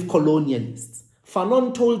with colonialists.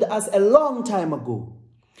 Fanon told us a long time ago,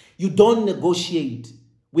 you don't negotiate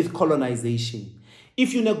with colonization.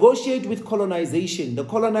 If you negotiate with colonization, the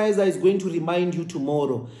colonizer is going to remind you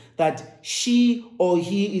tomorrow that she or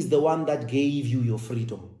he is the one that gave you your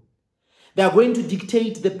freedom. They are going to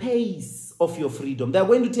dictate the pace of your freedom. They are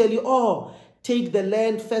going to tell you, oh, take the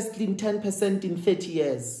land firstly in 10% in 30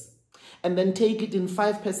 years, and then take it in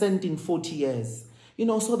 5% in 40 years, you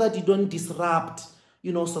know, so that you don't disrupt,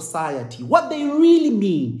 you know, society. What they really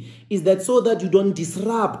mean is that so that you don't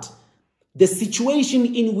disrupt the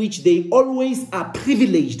situation in which they always are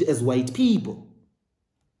privileged as white people.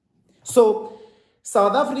 So,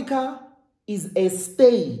 South Africa is a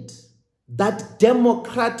state that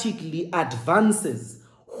democratically advances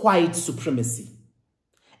white supremacy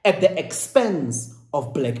at the expense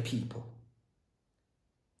of black people.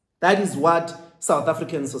 That is what South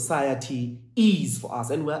African society is for us.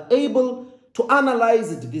 And we're able to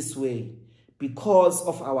analyze it this way because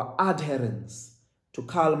of our adherence to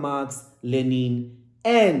Karl Marx, Lenin,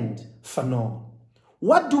 and Fanon.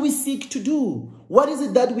 What do we seek to do? What is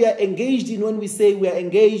it that we are engaged in when we say we are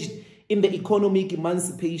engaged in the economic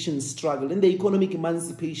emancipation struggle, in the economic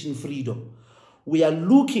emancipation freedom? We are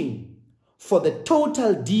looking for the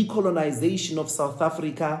total decolonization of South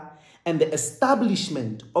Africa and the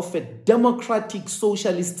establishment of a democratic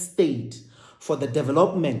socialist state for the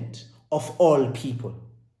development of all people,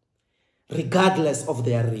 regardless of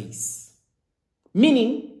their race.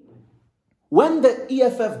 Meaning, when the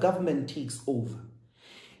EFF government takes over,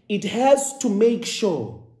 it has to make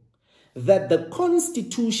sure that the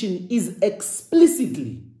Constitution is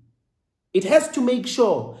explicitly, it has to make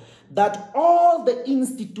sure that all the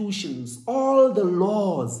institutions, all the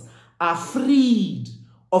laws are freed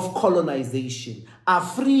of colonization, are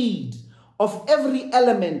freed of every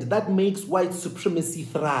element that makes white supremacy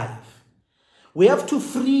thrive. We have to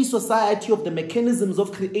free society of the mechanisms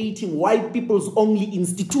of creating white people's only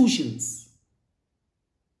institutions.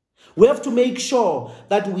 We have to make sure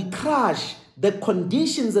that we crush the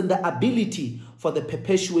conditions and the ability for the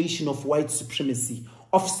perpetuation of white supremacy,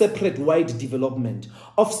 of separate white development,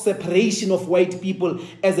 of separation of white people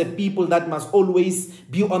as a people that must always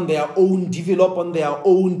be on their own, develop on their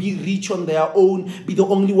own, be rich on their own, be the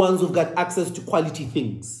only ones who've got access to quality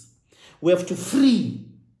things. We have to free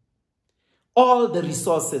all the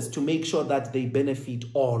resources to make sure that they benefit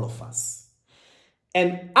all of us.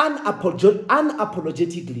 And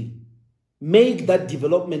unapologetically make that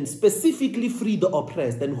development specifically free the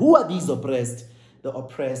oppressed. And who are these oppressed? The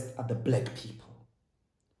oppressed are the black people.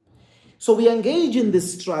 So we engage in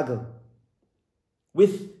this struggle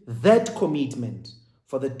with that commitment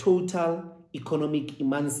for the total economic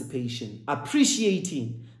emancipation,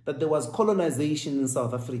 appreciating that there was colonization in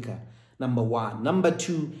South Africa, number one. Number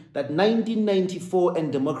two, that 1994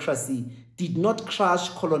 and democracy did not crush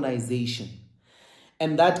colonization,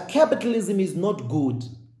 and that capitalism is not good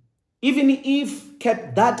Even if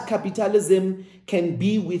that capitalism can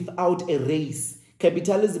be without a race,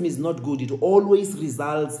 capitalism is not good. It always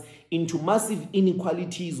results into massive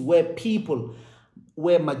inequalities where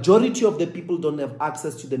majority of the people don't have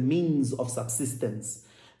access to the means of subsistence,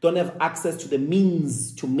 don't have access to the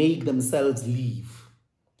means to make themselves live.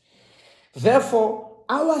 Therefore,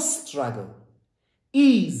 our struggle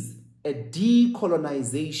is a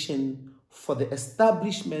decolonization for the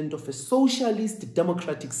establishment of a socialist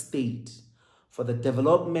democratic state, for the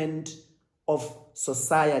development of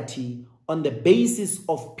society on the basis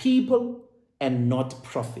of people and not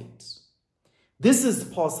profit. This is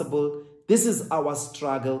possible. This is our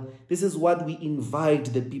struggle. This is what we invite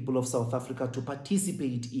the people of South Africa to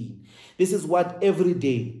participate in. This is what every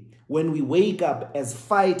day, when we wake up as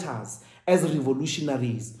fighters, as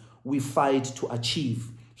revolutionaries, we fight to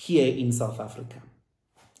achieve here in South Africa.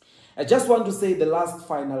 I just want to say the last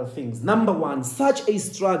final things. Number one, such a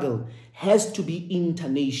struggle has to be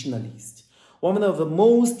internationalist. One of the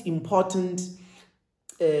most important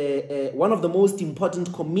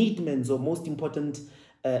commitments or most important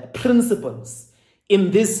principles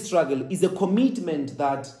in this struggle is a commitment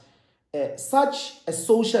that such a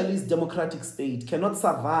socialist democratic state cannot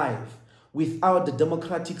survive without the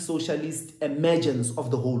democratic socialist emergence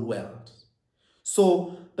of the whole world.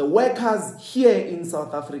 So the workers here in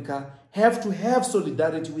South Africa have to have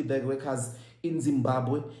solidarity with the workers in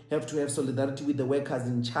Zimbabwe, have to have solidarity with the workers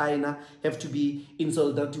in China, have to be in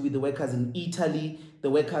solidarity with the workers in Italy, the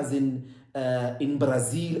workers in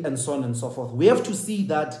Brazil, and so on and so forth. We have to see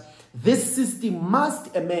that this system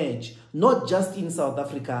must emerge, not just in South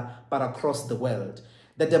Africa, but across the world.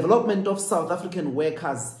 The development of South African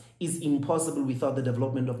workers is impossible without the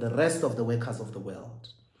development of the rest of the workers of the world.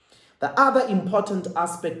 The other important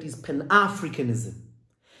aspect is Pan-Africanism,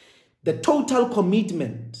 the total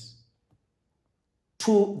commitment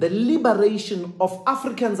to the liberation of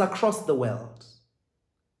Africans across the world.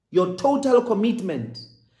 Your total commitment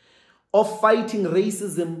of fighting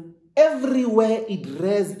racism everywhere it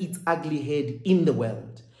rears its ugly head in the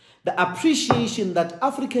world. The appreciation that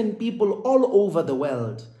African people all over the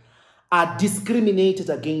world are discriminated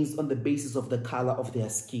against on the basis of the color of their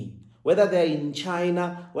skin. Whether they're in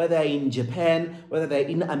China, whether they're in Japan, whether they're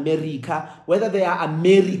in America, whether they are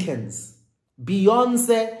Americans.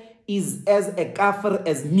 Beyonce is as a kafir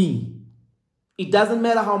as me. It doesn't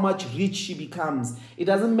matter how much rich she becomes. It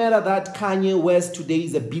doesn't matter that Kanye West today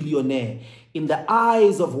is a billionaire. In the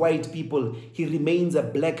eyes of white people, he remains a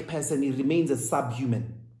black person. He remains a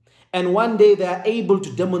subhuman. And one day they are able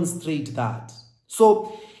to demonstrate that.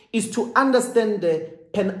 So, is to understand the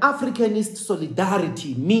Pan-Africanist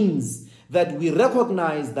solidarity means that we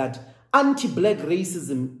recognize that anti-black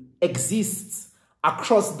racism exists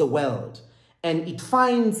across the world, and it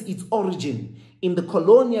finds its origin in the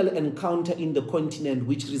colonial encounter in the continent,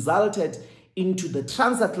 which resulted into the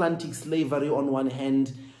transatlantic slavery on one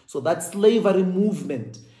hand. So that slavery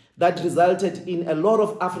movement that resulted in a lot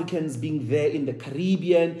of Africans being there in the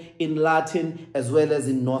Caribbean, in Latin, as well as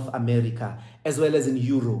in North America, as well as in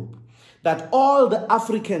Europe. That all the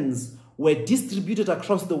Africans were distributed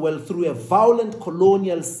across the world through a violent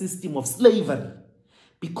colonial system of slavery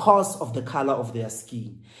because of the color of their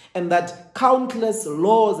skin. And that countless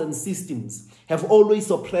laws and systems have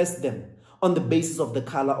always oppressed them on the basis of the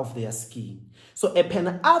color of their skin. So a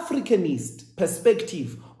Pan-Africanist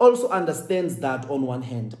perspective also understands that on one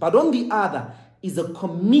hand, but on the other is a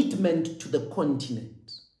commitment to the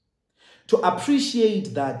continent, to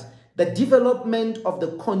appreciate that the development of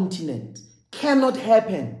the continent cannot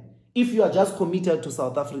happen if you are just committed to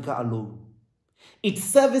South Africa alone. It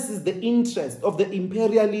services the interest of the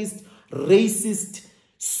imperialist, racist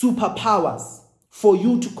superpowers for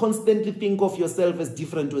you to constantly think of yourself as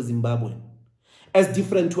different to a Zimbabwean, as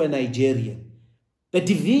different to a Nigerian. The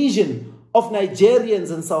division of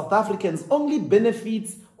Nigerians and South Africans only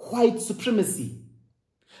benefits white supremacy,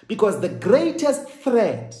 because the greatest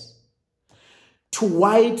threat to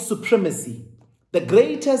white supremacy, the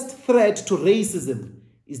greatest threat to racism,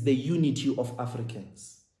 is the unity of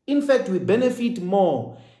Africans. In fact, we benefit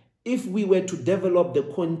more if we were to develop the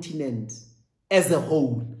continent as a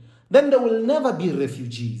whole. Then there will never be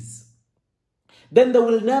refugees. Then there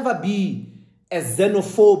will never be a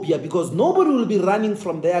xenophobia, because nobody will be running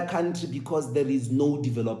from their country because there is no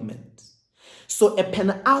development. So a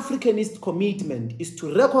Pan-Africanist commitment is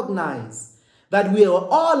to recognize that we are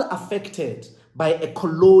all affected by a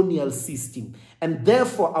colonial system, and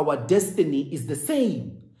therefore our destiny is the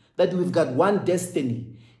same, that we've got one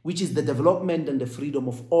destiny, which is the development and the freedom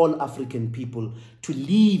of all African people to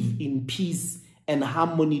live in peace and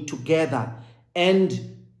harmony together,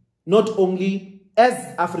 and not only as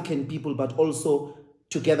African people, but also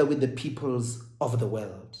together with the peoples of the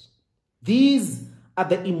world. These are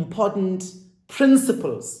the important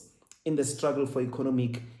principles in the struggle for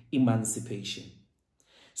economic emancipation.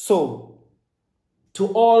 So, to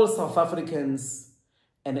all South Africans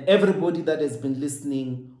and everybody that has been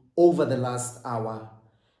listening over the last hour,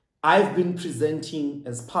 I've been presenting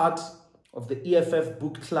as part of the EFF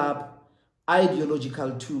Book Club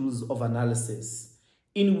Ideological Tools of Analysis,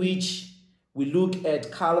 in which we look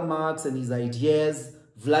at Karl Marx and his ideas,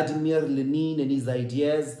 Vladimir Lenin and his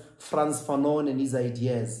ideas, Frantz Fanon and his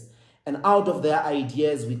ideas. And out of their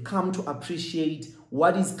ideas, we come to appreciate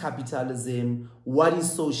what is capitalism, what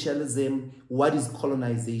is socialism, what is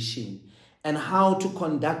colonization, and how to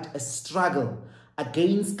conduct a struggle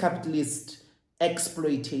against capitalist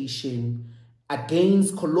exploitation,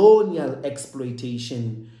 against colonial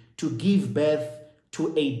exploitation, to give birth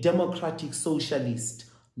to a democratic socialist,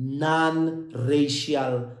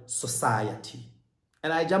 non-racial society.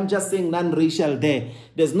 And I'm just saying non-racial there.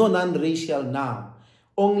 There's no non-racial now.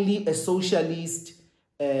 Only a socialist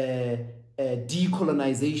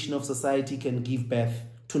decolonization of society can give birth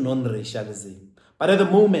to non-racialism. But at the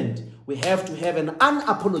moment, we have to have an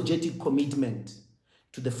unapologetic commitment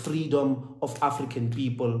to the freedom of African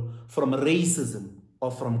people from racism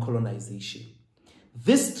or from colonization.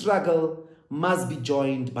 This struggle must be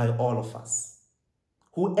joined by all of us.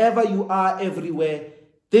 Whoever you are everywhere,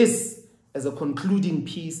 this, as a concluding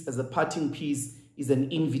piece, as a parting piece, is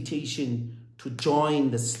an invitation to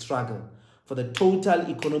join the struggle for the total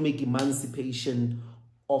economic emancipation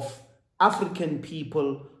of African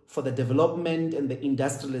people, for the development and the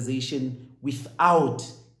industrialization without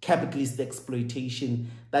capitalist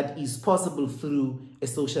exploitation that is possible through a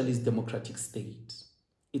socialist democratic state.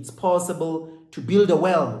 It's possible to build a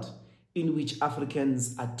world in which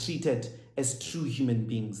Africans are treated as true human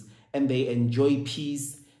beings and they enjoy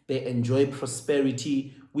peace, they enjoy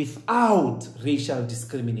prosperity without racial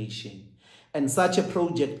discrimination. And such a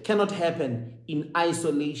project cannot happen in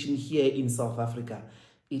isolation here in South Africa.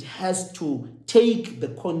 It has to take the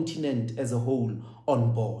continent as a whole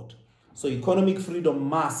on board. So economic freedom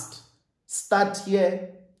must start here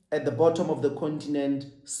at the bottom of the continent,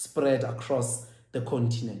 spread across the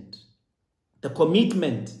continent. The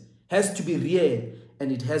commitment has to be real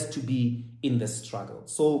and it has to be in the struggle.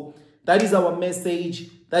 So that is our message.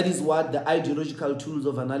 That is what the ideological tools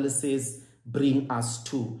of analysis bring us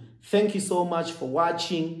to. Thank you so much for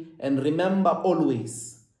watching, and remember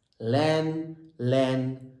always, learn,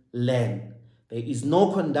 learn, learn. There is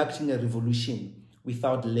no conducting a revolution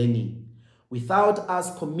without learning. Without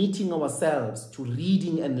us committing ourselves to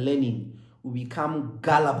reading and learning, we become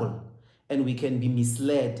gullible and we can be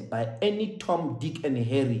misled by any Tom, Dick, and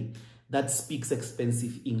Harry that speaks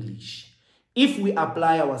expensive English. If we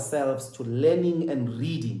apply ourselves to learning and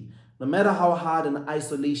reading, no matter how hard and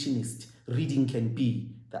isolationist reading can be,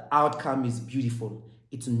 the outcome is beautiful.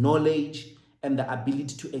 It's knowledge and the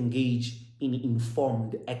ability to engage in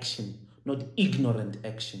informed action, not ignorant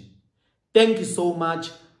action. Thank you so much.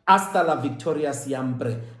 Hasta la victoria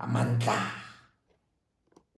siempre. Amandla.